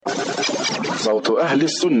صوت أهل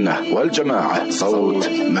السنة والجماعة، صوت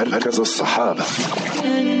مركز الصحابة.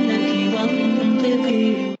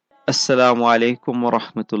 Assalamu alaikum wa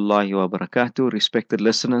rahmatullahi wa barakatuh. Respected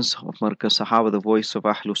listeners of Markaz Sahaba, the voice of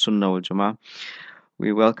Ahlus Sunnah wal Jama'ah.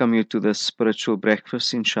 We welcome you to the spiritual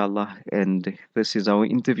breakfast, inshallah. And this is our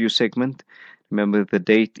interview segment. Remember, the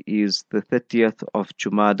date is the 30th of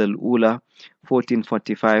Jumad al-Ula,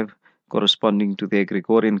 1445, corresponding to the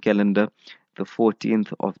Gregorian calendar, the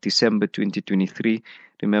 14th of December 2023.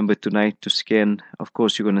 Remember tonight to scan, of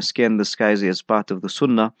course, you're going to scan the skies as part of the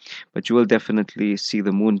Sunnah, but you will definitely see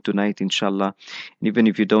the moon tonight, inshallah. And even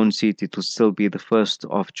if you don't see it, it will still be the 1st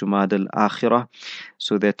of Jumad al-Akhirah.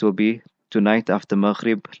 So that will be tonight after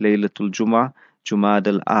Maghrib, Laylatul Jum'ah, Jumad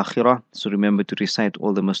al-Akhirah. So remember to recite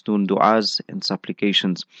all the masnoon du'as and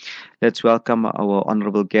supplications. Let's welcome our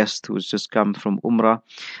honorable guest who has just come from Umrah.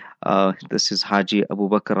 This is Haji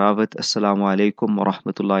Abubakr Rawat. Assalamu alaikum wa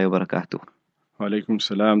rahmatullahi wa barakatuh. Wa alaikum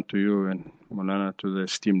salam to you and Maulana, to the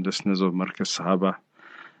esteemed listeners of Markaz Sahaba.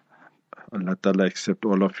 Allah Ta'ala accept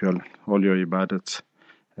all your ibadats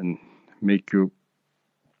and make you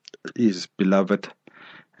His beloved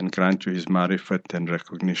and grant you His marifat and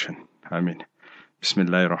recognition. Ameen.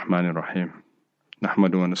 Bismillahir Rahmanir Rahim.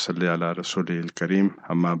 Nahmadu wa nusalli ala Rasulil Kareem.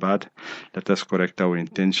 Amma ba'd. Let us correct our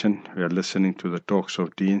intention. We are listening to the talks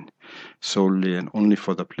of Deen solely and only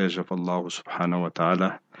for the pleasure of Allah subhanahu wa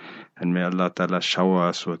ta'ala. And may Allah Ta'ala shower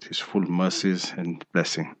us with His full mercies and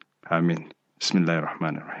blessing. Ameen. Bismillahir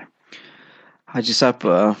Rahmanir Rahim. Haji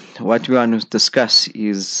Sahab, what we want to discuss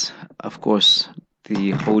is, of course,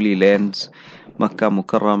 the holy lands, Makkah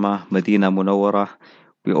Mukarramah, Medina Munawwara.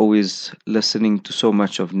 We're always listening to so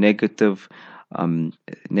much of negative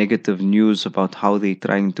news about how they're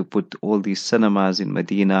trying to put all these cinemas in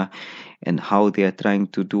Medina and how they are trying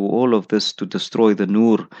to do all of this to destroy the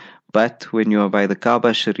Noor. But when you are by the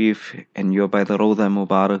Kaaba Sharif and you're by the Rawda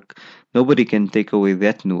Mubarak, nobody can take away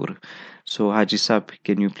that Noor. So Haji Sahab,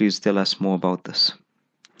 can you please tell us more about this?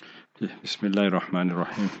 Bismillahir Rahmanir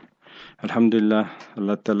Rahim. Alhamdulillah,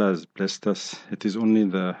 Allah Ta'ala has blessed us. It is only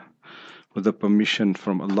with the permission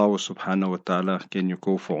from Allah subhanahu wa ta'ala can you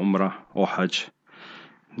go for Umrah or Hajj.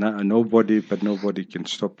 Nobody can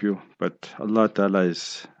stop you, but Allah Ta'ala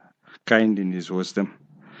is kind in His wisdom.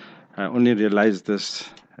 I only realized this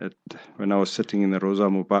when I was sitting in the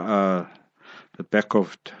Roza the back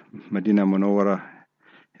of Medina Munawwara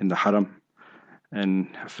in the Haram, and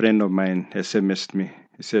a friend of mine SMS'd me.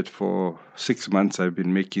 He said, for 6 months I've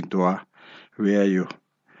been making dua. Where are you?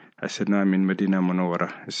 I said, no, I'm in Medina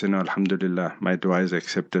Munawwara. He said, no, alhamdulillah, my dua is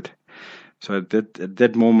accepted. So at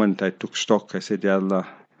that moment I took stock. I said, Ya Allah,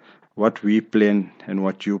 what we plan and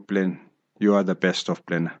what you plan, you are the best of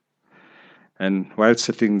planner. And while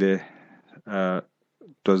sitting there,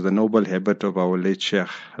 it was the noble habit of our late Sheikh,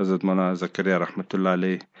 Hazrat Maulana Zakaria Rahmatullah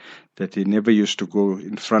Alayhi, that he never used to go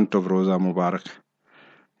in front of Roza Mubarak.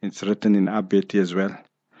 It's written in Abeti as well.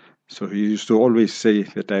 So he used to always say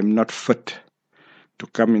that I'm not fit to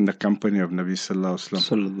come in the company of Nabi Sallallahu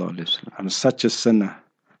Alaihi Wasallam. I'm such a sinner.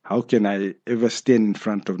 How can I ever stand in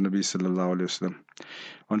front of Nabi Sallallahu Alaihi Wasallam?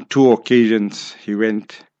 On 2 occasions he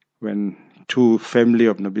went, when 2 family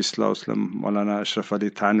of Nabi Sallallahu Alaihi Wasallam, Maulana Ashraf Ali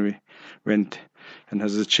Thanwi, went, and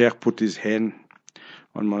Hazrat Sheikh put his hand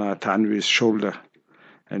on Maulana Thanwi's shoulder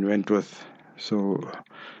and went with. So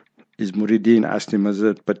his Murideen asked him,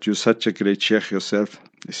 Hazrat, but you're such a great Sheikh yourself.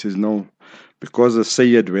 He says, no, because the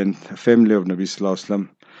Sayyid went, a family of Nabi Sallallahu Alaihi Wasallam,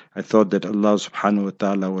 I thought that Allah subhanahu wa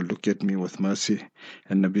ta'ala will look at me with mercy,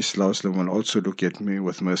 and Nabi Sallallahu Alaihi Wasallam will also look at me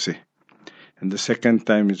with mercy. And the second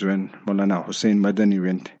time is when Maulana Hussain Madani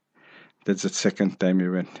went. That's the second time he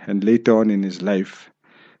went. And later on in his life,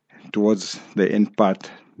 towards the end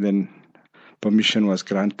part, then permission was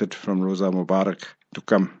granted from Roza Mubarak to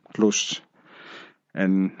come close.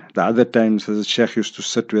 And the other times, the Sheikh used to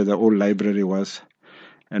sit where the old library was,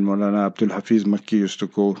 and Maulana Abdul Hafiz Makki used to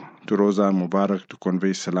go to Roza Mubarak to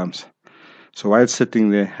convey salams. So while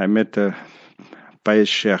sitting there, I met a pious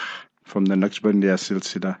Sheikh from the Naqshbandiya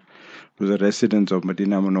Silsila, who's a resident of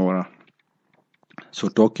Medina Munawwara. So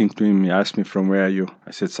talking to him, he asked me, from where are you?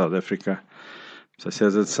 I said, South Africa. So I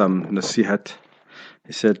said, that's some nasihat.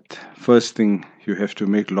 He said, first thing, you have to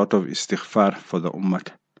make a lot of istighfar for the ummah.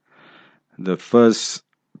 The first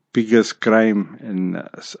biggest crime and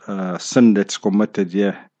sin that's committed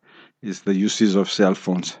here is the uses of cell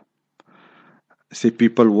phones. See,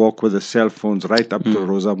 people walk with the cell phones right up to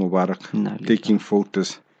Roza Mubarak, taking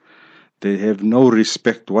photos. They have no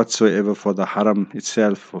respect whatsoever for the haram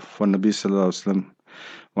itself, for Nabi Sallallahu Alaihi Wasallam.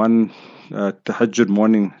 One tahajjud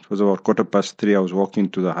morning, it was about 3:15, I was walking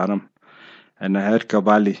to the haram, and I heard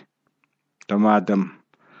Kabali, Tamadam.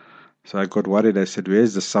 So I got worried. I said,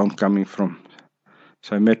 where's the sound coming from?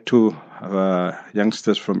 So I met two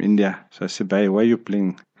youngsters from India. So I said, Bhai, why are you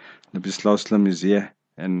playing? Nabi Sallallahu Alaihi Wasallam is here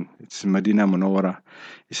and it's Medina Munawwara.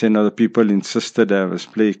 He said, now the people insisted I was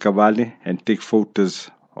play Qawwali and take photos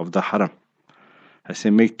of the Haram. I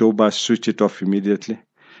said, make Tawbah, switch it off immediately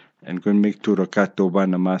and go and make 2 rakat Tawbah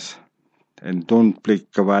namaz. And don't play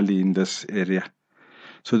Qawwali in this area.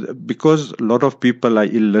 So because a lot of people are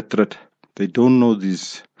illiterate, they don't know the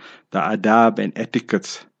adab and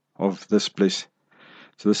etiquettes of this place.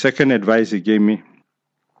 So the second advice he gave me,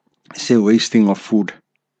 say wasting of food.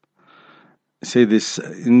 Say this,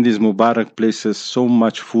 in these Mubarak places, so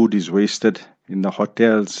much food is wasted. In the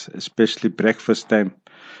hotels, especially breakfast time,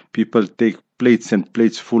 people take plates and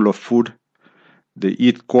plates full of food. They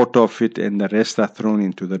eat quarter of it and the rest are thrown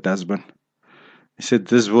into the dustbin. He said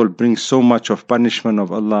this will bring so much of punishment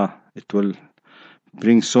of Allah. It will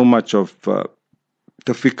bring so much of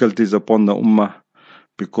difficulties upon the ummah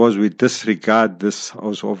because we disregard this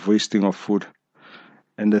of wasting of food.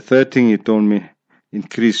 And the third thing he told me,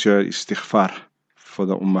 increase your istighfar for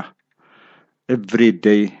the ummah every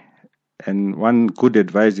day. And one good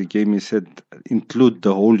advice he gave me, said include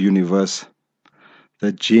the whole universe,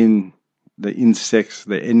 the jinn, the insects,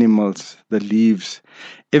 the animals, the leaves,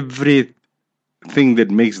 everything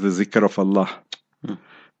that makes the zikr of Allah.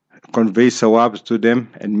 Convey sawabs to them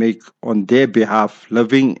and make on their behalf,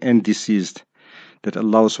 living and deceased, that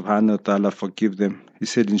Allah subhanahu wa ta'ala forgive them. He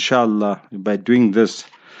said, inshallah, by doing this,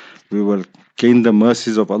 we will gain the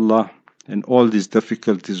mercies of Allah and all these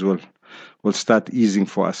difficulties will start easing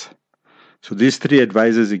for us. So these 3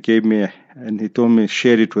 advices he gave me, and he told me,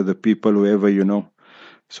 share it with the people, whoever you know.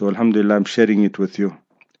 So alhamdulillah, I'm sharing it with you.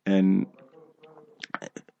 And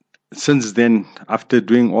since then, after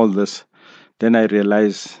doing all this, then I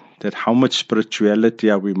realized that how much spirituality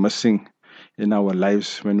are we missing in our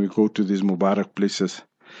lives when we go to these Mubarak places,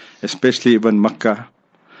 especially even Makkah.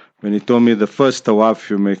 When he told me the first tawaf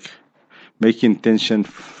you make intention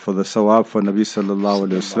for the sawab for Nabi Sallallahu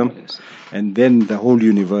Alaihi Wasallam, and then the whole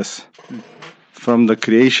universe, from the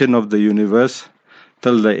creation of the universe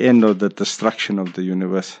till the end of the destruction of the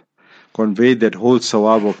universe. Convey that whole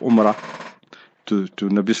sawab of Umrah to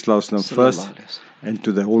Nabi Sallallahu Alaihi Wasallam first and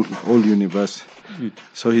to the whole universe.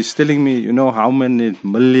 So he's telling me, you know how many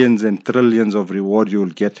millions and trillions of reward you will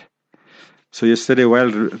get. So yesterday while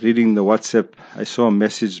reading the WhatsApp, I saw a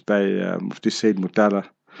message by Mufti Sayyid Mutala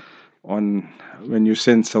on when you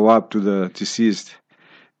send sawab to the deceased,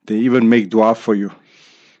 they even make dua for you.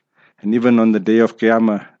 And even on the day of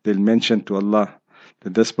Qiyamah, they'll mention to Allah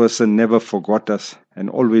that this person never forgot us and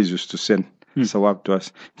always used to send sawab to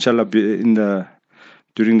us. Inshallah,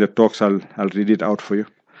 during the talks, I'll read it out for you.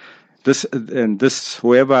 This,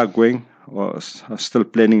 whoever are going or are still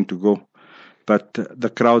planning to go, but the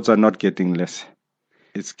crowds are not getting less.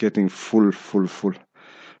 It's getting full. For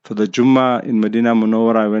the Jummah in Medina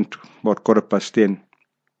Munawwara, I went about 10:15.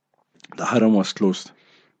 The Haram was closed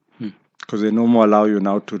because they no more allow you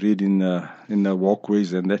now to read in the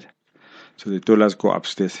walkways and that. So they told us go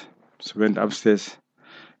upstairs. So we went upstairs,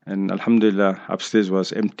 and alhamdulillah, upstairs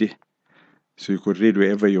was empty. So you could read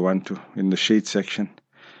wherever you want to in the shade section.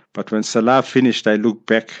 But when Salah finished, I looked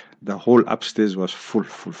back, the whole upstairs was full.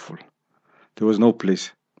 There was no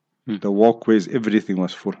place. The walkways, everything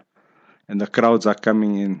was full. And the crowds are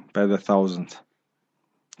coming in by the thousands.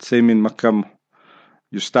 Same in Makkah.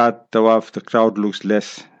 You start tawaf, the crowd looks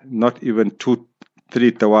less. Not even 2-3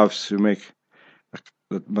 tawafs you make.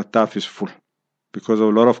 The mataf is full. Because of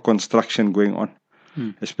a lot of construction going on.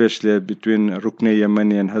 Especially between Rukn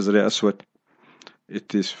Yamani and Hazra Aswad.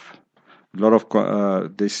 It is a lot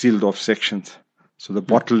of, they sealed off sections. So the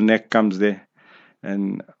bottleneck comes there.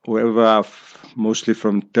 And whoever are mostly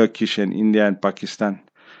from Turkish and India and Pakistan,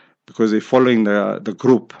 because they're following the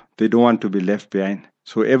group, they don't want to be left behind.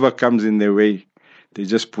 So whoever comes in their way, they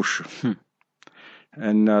just push.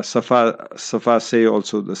 And Safa say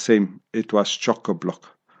also the same. It was chock-a-block.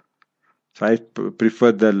 So I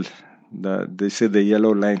prefer they say the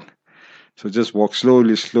yellow line. So just walk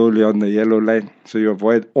slowly on the yellow line, so you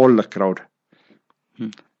avoid all the crowd.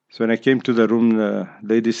 So when I came to the room, the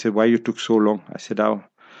lady said, why you took so long? I said, how?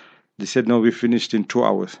 They said, no, we finished in 2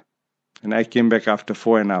 hours. And I came back after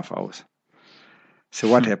 4.5 hours. I said,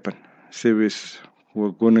 what happened? I said, we're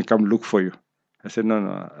going to come look for you. I said, no,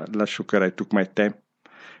 Allah shukr, I took my time.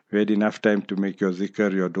 We had enough time to make your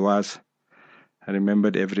zikr, your du'as. I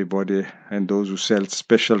remembered everybody and those who sent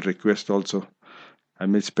special requests also. I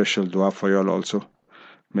made special dua for you all also.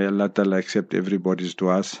 May Allah Ta'ala accept everybody's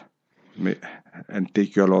duas and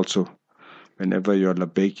take you all also. Whenever your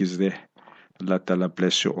labbaik is there, Allah Ta'ala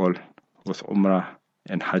bless you all with umrah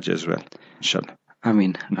and Hajj as well, inshallah.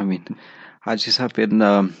 Ameen. Haji Sahib,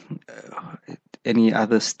 in any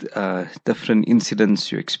other different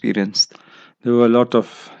incidents you experienced? There were a lot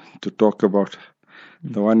to talk about.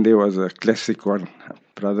 The one day was a classic one. A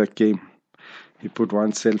brother came, he put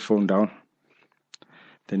one cell phone down,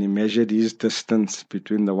 then he measured his distance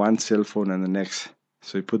between the one cell phone and the next.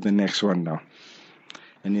 So he put the next one down.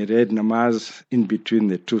 And he read namaz in between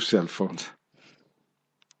the two cell phones.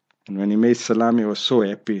 And when he made salam, he was so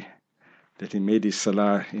happy that he made his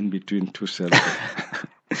salah in between two cell phones.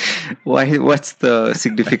 Why? What's the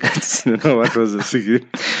significance? I don't know what was the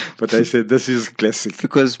significance, but I said, this is classic.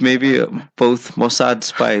 Because maybe both Mossad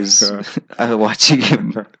spies are watching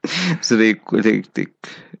him. So they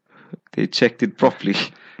checked it properly.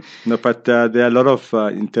 No, but there are a lot of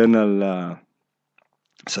internal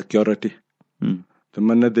security. The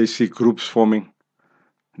minute they see groups forming,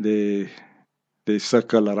 they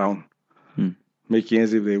circle around, making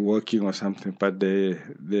as if they're working or something. But they're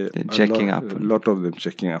checking up. A lot of them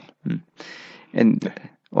checking up. And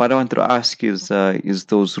what I wanted to ask is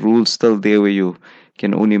those rules still there where you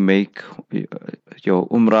can only make your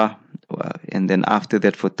umrah, and then after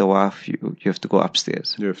that for tawaf, you have to go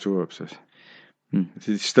upstairs? You have to go upstairs.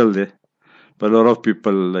 It's still there. But a lot of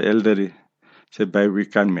people, the elderly, say, we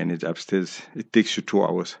can't manage upstairs. It takes you 2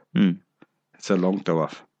 hours. It's a long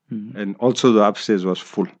tawaf. And also the upstairs was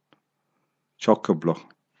full.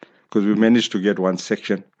 Chock-a-block. Because we managed to get one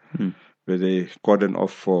section where they cordon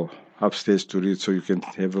off for upstairs to read so you can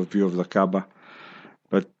have a view of the Kaaba.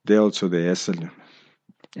 But they also, they hassle you.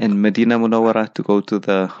 And Medina Munawwara to go to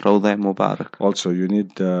the Rawda Mubarak. Also, you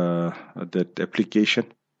need that application.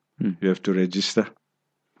 You have to register.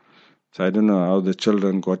 So I don't know how the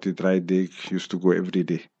children got it right. They used to go every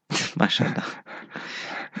day. MashaAllah.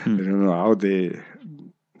 I don't know how they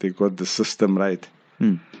got the system right.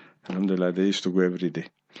 Alhamdulillah, they used to go every day.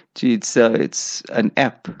 Gee, it's an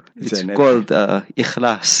app. It's called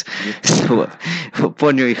Ikhlas. So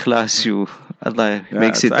upon your Ikhlas, Allah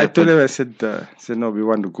makes it happen. I told them, I said, no, we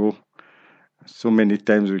want to go. So many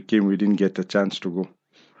times we came, we didn't get a chance to go.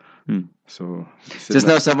 So just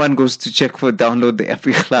now someone goes to check for download the app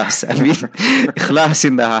Ikhlas. I mean, Ikhlas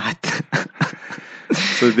in the heart.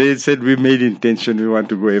 So they said we made intention, we want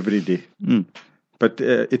to go every day. But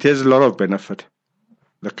it has a lot of benefit.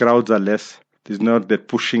 The crowds are less. There's not that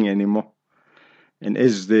pushing anymore. And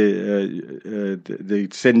as they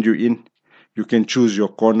send you in, you can choose your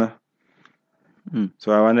corner.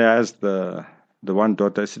 So I want to ask the one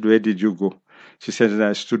daughter, I said, where did you go? She said,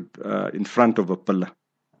 I stood in front of a pillar.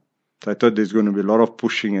 So I thought there's going to be a lot of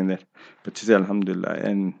pushing in there. But she said, Alhamdulillah,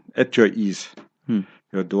 and at your ease.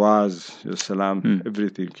 Your du'as, your salam,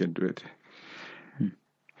 everything you can do it.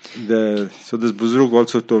 So this Buzruk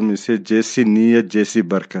also told me, say, Jaisi niyat, Jaisi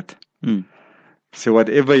barkat. So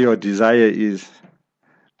whatever your desire is,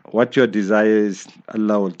 what your desire is,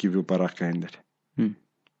 Allah will give you barakah in that.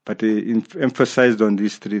 But he emphasized on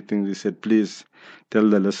these 3 things. He said, please tell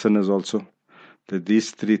the listeners also that these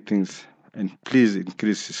 3 things, and please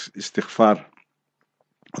increase istighfar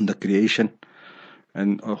on the creation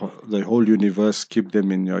and the whole universe, keep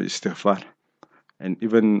them in your istighfar. And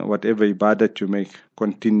even whatever ibadat you make,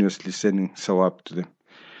 continuously sending sawab to them.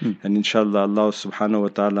 And inshallah, Allah subhanahu wa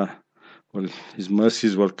ta'ala, His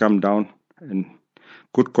mercies will come down and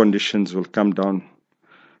good conditions will come down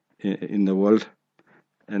in the world.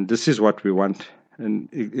 And this is what we want. And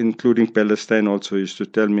including Palestine also used to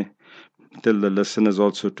tell the listeners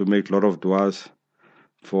also to make a lot of du'as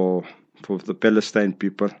for the Palestine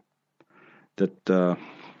people. That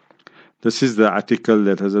this is the article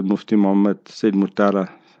that Hazrat Mufti Muhammad Said Mutara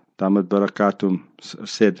Damat Barakatum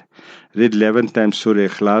said, read 11 times Surah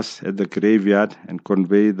Ikhlas at the graveyard and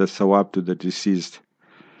convey the sawab to the deceased.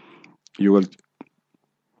 You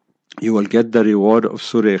will get the reward of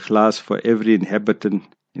Surah Ikhlas for every inhabitant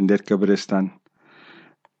in that Qabristan.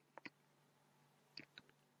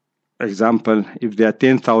 Example, if there are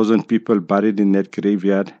 10,000 people buried in that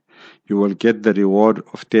graveyard, you will get the reward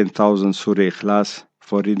of 10,000 Surah Ikhlas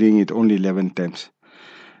for reading it only 11 times.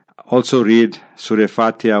 Also read Surah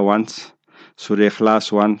Fatiha once, Surah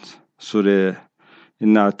Ikhlas once, Surah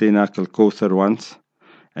Inna Ataynak al-Kawthar once,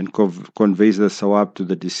 and conveys the sawab to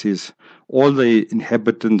the deceased. All the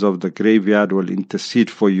inhabitants of the graveyard will intercede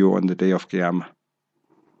for you on the day of Qiyamah.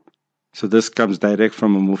 So this comes direct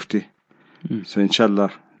from a mufti. So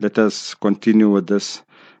inshallah, let us continue with this.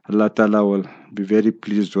 Allah Ta'ala will be very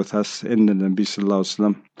pleased with us and the Nabi Sallallahu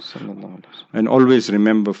Alaihi Wasallam. And always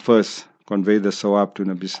remember, first, convey the sawab to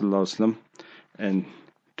Nabi Sallallahu Alaihi Wasallam and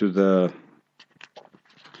to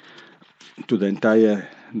the entire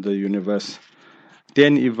universe.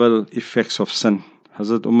 10 evil effects of sin.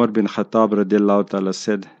 Hazrat Umar bin Khattab radiallahu ta'ala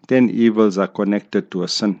said, 10 evils are connected to a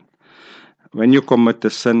sin. When you commit a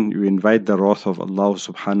sin, you invite the wrath of Allah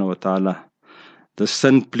subhanahu wa ta'ala. The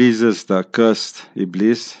sin pleases the accursed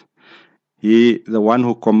Iblis. He, the one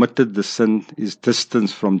who committed the sin, is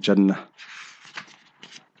distanced from Jannah.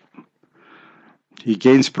 He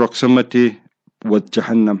gains proximity with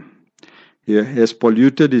Jahannam. He has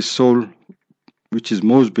polluted his soul, which is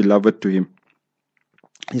most beloved to him.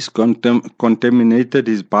 He's contaminated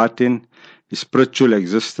his batin, his spiritual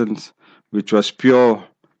existence, which was pure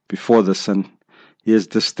before the sin. He has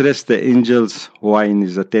distressed the angels who are in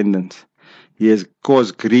his attendance. He has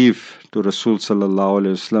caused grief to Rasul sallallahu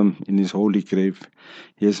alaihi wasallam in his holy grave.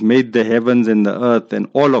 He has made the heavens and the earth and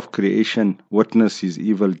all of creation witness his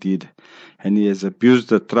evil deed. And he has abused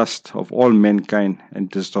the trust of all mankind and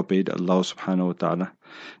disobeyed Allah subhanahu wa ta'ala.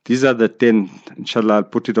 These are the 10, inshallah I'll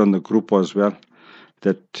put it on the group as well,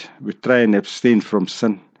 that we try and abstain from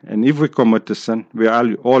sin. And if we commit a sin, we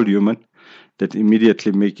are all human, that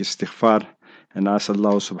immediately make istighfar and ask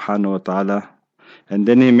Allah subhanahu wa ta'ala. And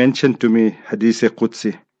then he mentioned to me Hadith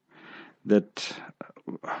Qudsi, that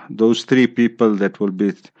those 3 people that will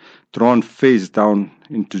be thrown face down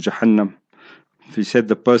into Jahannam. He said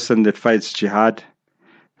the person that fights jihad,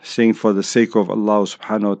 saying for the sake of Allah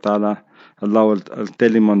subhanahu wa ta'ala, Allah will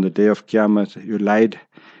tell him on the day of Qiyamah, you lied,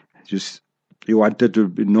 you wanted to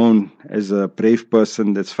be known as a brave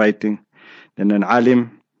person that's fighting. Then an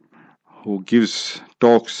alim who gives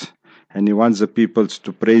talks and he wants the people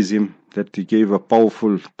to praise him, that he gave a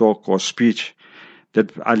powerful talk or speech,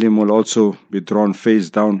 that alim will also be thrown face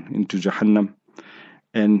down into Jahannam.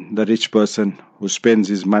 And the rich person who spends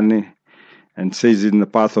his money and says in the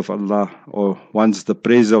path of Allah, or wants the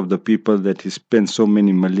praise of the people that he spent so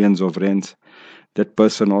many millions of rands, that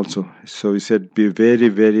person also. So he said, be very,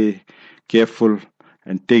 very careful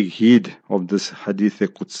and take heed of this Hadith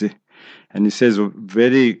Qudsi. And he says,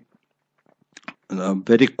 very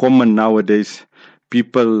common nowadays,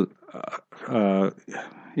 people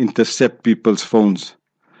intercept people's phones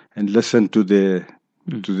and listen to their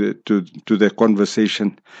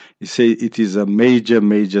conversation. He say it is a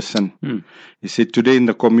major sin. He said today in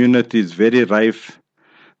the community it's very rife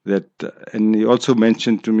that, and he also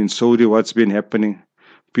mentioned to me in Saudi what's been happening.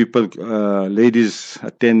 People, ladies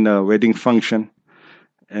attend a wedding function,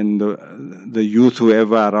 and the youth,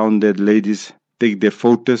 whoever around their ladies, take their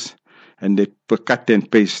photos and they cut and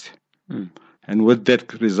paste. And with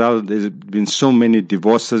that result, there's been so many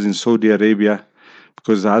divorces in Saudi Arabia,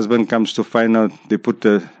 because the husband comes to find out they put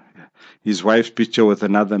his wife's picture with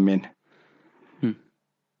another man.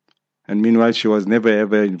 And meanwhile, she was never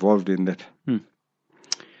ever involved in that.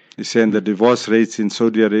 He's saying the divorce rates in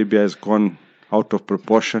Saudi Arabia has gone out of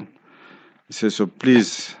proportion. He says, so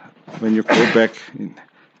please, when you go back,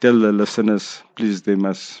 tell the listeners, please, they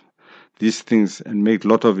must these things and make a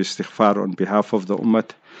lot of istighfar on behalf of the ummah.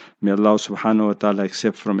 May Allah subhanahu wa ta'ala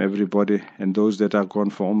accept from everybody, and those that are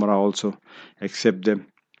gone for Umrah also accept them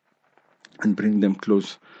and bring them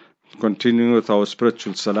close. Continuing with our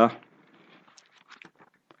spiritual salah,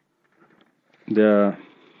 there are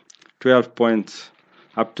 12 points.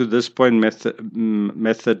 Up to this point,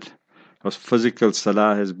 method of physical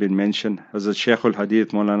salah has been mentioned. As the Shaykh al-Hadith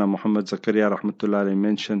Maulana Muhammad Zakaria rahmatullah alayhi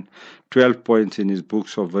mentioned 12 points in his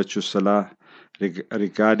books of virtue salah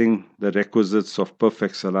regarding the requisites of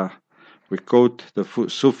perfect salah. We quote, the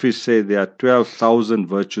Sufis say there are 12,000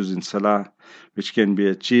 virtues in salah which can be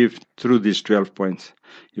achieved through these 12 points.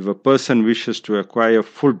 If a person wishes to acquire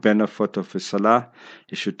full benefit of his salah,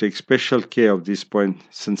 he should take special care of this point.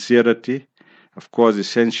 Sincerity, of course,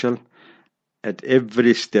 essential at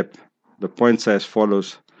every step. The points are as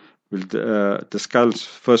follows. We'll discuss.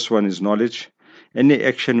 First one is knowledge. Any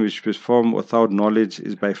action which is performed without knowledge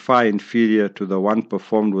is by far inferior to the one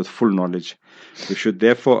performed with full knowledge. We should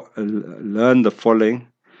therefore learn the following,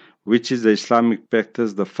 which is the Islamic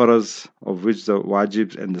practice, the faraz, of which the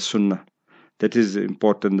wajibs and the sunnah. That is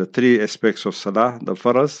important. The 3 aspects of salah, the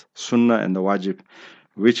faraz, sunnah and the wajib.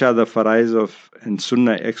 Which are the faraiz of and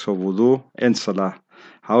sunnah acts of wudu and salah?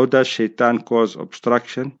 How does shaitan cause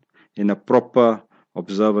obstruction in a proper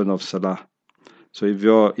observance of salah? So if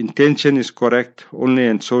your intention is correct only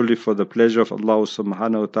and solely for the pleasure of Allah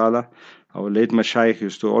subhanahu wa ta'ala, our late mashayikh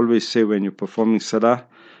used to always say when you're performing salah,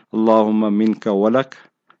 Allahumma minka walak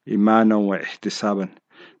imanan wa ihtisaban,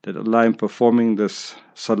 that Allah, I'm performing this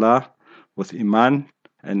salah with iman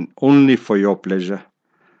and only for your pleasure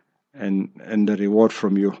and the reward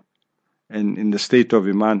from you. And in the state of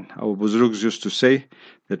iman, our buzrugs used to say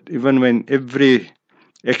that even when every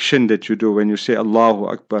action that you do, when you say Allahu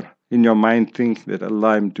Akbar, in your mind think that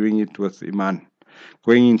Allah, I'm doing it with iman.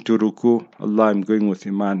 Going into ruku, Allah, I'm going with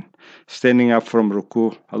Iman. Standing up from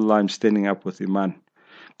ruku, Allah, I'm standing up with Iman.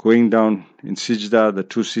 Going down in sijda, the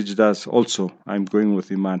two sijdas, also I'm going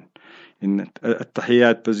with Iman. In a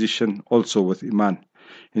tahiyyat position, also with Iman.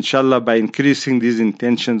 Inshallah, by increasing these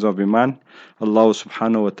intentions of Iman, Allah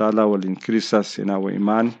subhanahu wa ta'ala will increase us in our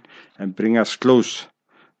Iman and bring us close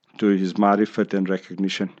to His marifat and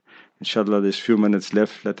recognition. Inshallah, there's few minutes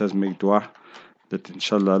left. Let us make dua that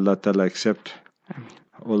inshallah Allah ta'ala accept.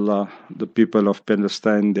 Allah, the people of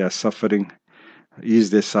Palestine, they are suffering. Ease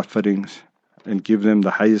their sufferings and give them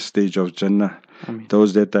the highest stage of Jannah. Ameen.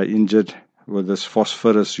 Those that are injured with this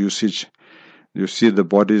phosphorus usage, you see the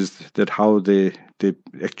bodies, that how they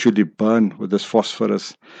actually burn with this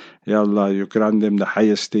phosphorus. Ya Allah, you grant them the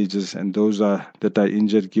highest stages, and those that are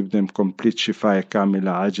injured, give them complete shifa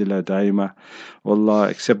kamila ajila daima. Allah,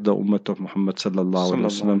 accept the ummah of Muhammad sallallahu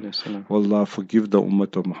alaihi wasallam. Allah, forgive the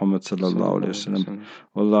ummah of Muhammad sallallahu alaihi wasallam.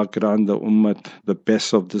 Allah, grant the ummah the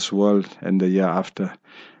best of this world and the year after.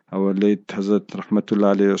 Our late Hazrat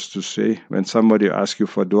Rahmatullah alayhi used to say, when somebody asks you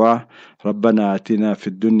for dua, رَبَّنَا آتِنَا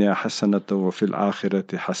فِي الدُّنْيَا حَسَنَةً وَفِي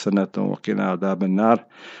الْآخِرَةِ حَسَنَةً وَقِنَا عَذَابَ النَّارِ.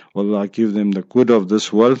 Allah, give them the good of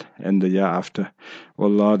this world and the year after.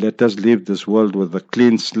 Allah, let us leave this world with a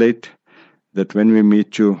clean slate, that when we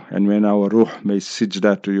meet you and when our ruh may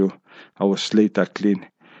sijda to you, our slate are clean.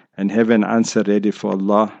 And have an answer ready for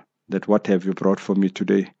Allah, that what have you brought for me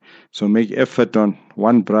today. So make effort on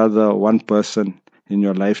one brother, one person, in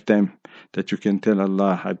your lifetime, that you can tell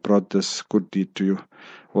Allah, I brought this good deed to you.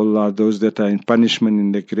 Allah, those that are in punishment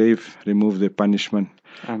in the grave, remove their punishment.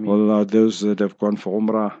 Ameen. Allah, those that have gone for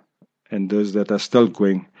Umrah and those that are still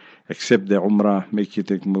going, accept their Umrah, make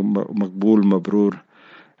it a maqbool, mabrur,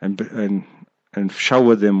 and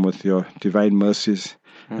shower them with your divine mercies.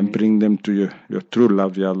 Ameen. And bring them to your true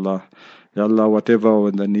love, Ya Allah. Ya Allah, whatever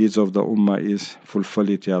the needs of the Ummah is, fulfill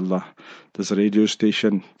it, Ya Allah. This radio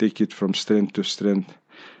station, take it from strength to strength.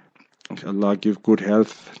 Allah, give good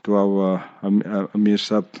health to our Amir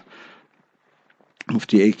Sab,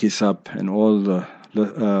 Mufti Aki Sab, and all the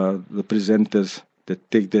presenters that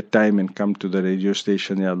take their time and come to the radio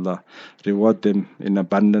station, Ya Allah. Reward them in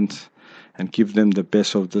abundance and give them the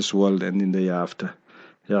best of this world and in the year after.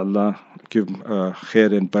 Ya Allah, give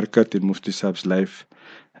khair and barakat in Mufti Sab's life,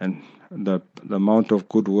 and the amount of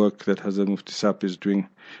good work that Hazrat Mufti Sahib is doing.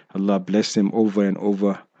 Allah bless him over and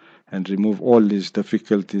over and remove all his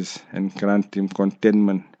difficulties and grant him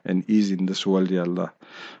contentment and ease in this world, Ya Allah.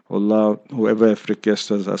 Allah, whoever have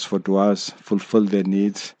requested us for du'as, fulfill their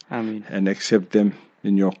needs. Ameen. And accept them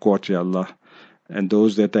in your court, Ya Allah. And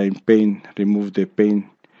those that are in pain, remove their pain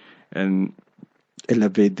and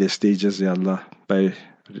elevate their stages, Ya Allah. By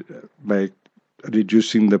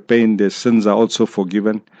reducing the pain, their sins are also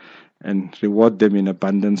forgiven, and reward them in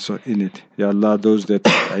abundance in it. Ya Allah, those that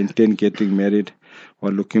intend getting married or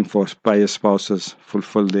looking for pious spouses,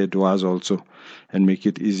 fulfill their du'as also and make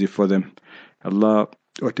it easy for them. Allah,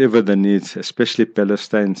 whatever the needs, especially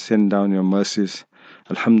Palestine, send down your mercies.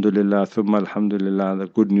 Alhamdulillah, thumma alhamdulillah, the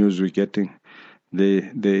good news we're getting.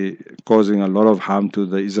 They causing a lot of harm to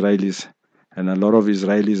the Israelis, and a lot of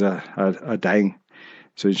Israelis are dying.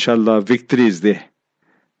 So inshallah, victory is there.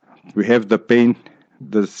 We have the pain,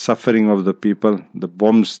 the suffering of the people, the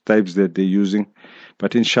bombs types that they're using.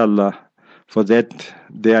 But inshallah, for that,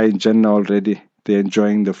 they are in Jannah already. They're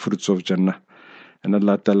enjoying the fruits of Jannah. And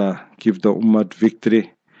Allah Ta'ala give the Ummah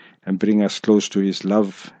victory and bring us close to His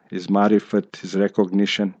love, His marifat, His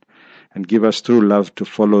recognition, and give us true love to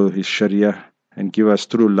follow His Sharia, and give us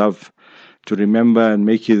true love to remember and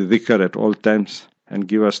make His dhikr at all times, and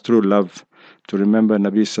give us true love to remember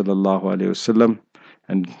Nabi Sallallahu Alaihi Wasallam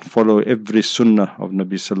and follow every sunnah of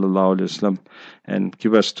Nabi Sallallahu Alaihi Wasallam, and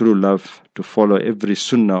give us true love to follow every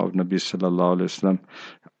sunnah of Nabi Sallallahu Alaihi Wasallam.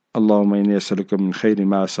 اللهم إني أسألك من خير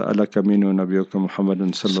ما سألك منه نبيك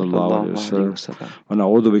محمد صلى الله عليه وسلم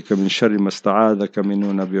ونعوذ بك من شر ما استعاذك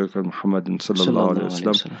منه نبيك محمد صلى الله عليه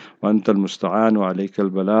وسلم وأنت المستعان وعليك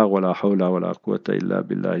البلاغ ولا حول ولا قوة إلا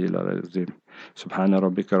بالله العلي العظيم. سبحان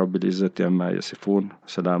ربك رب العزة عما يصفون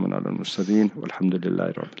وسلام على المرسلين والحمد لله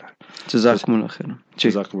رب العالمين. جزاكم الله خيرا.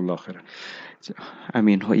 جزاكم الله خيرا.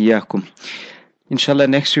 آمين وإياكم. Inshallah,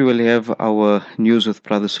 next we will have our news with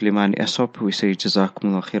Brother Suleiman Esop. We say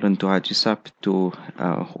Jazakumullah khairan to Haji Sap, to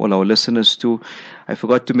all our listeners too. I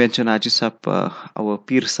forgot to mention Haji Sap, our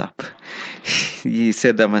Pir Sap. He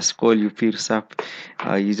said I must call you Pir Sap.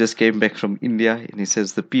 He just came back from India, and he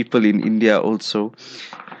says the people in India also,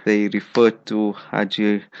 they refer to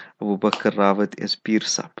Haji Abubakr Rawat as Pir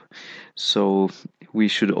Sap. So we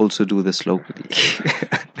should also do this locally.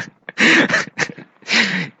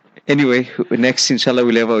 Anyway, next inshallah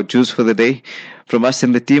we'll have our juice for the day. From us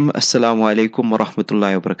in the team, Assalamu alaikum wa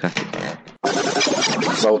rahmatullahi wa barakatuh.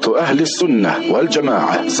 صوت أهل السنة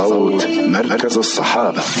والجماعة، صوت مركز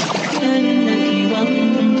الصحابة.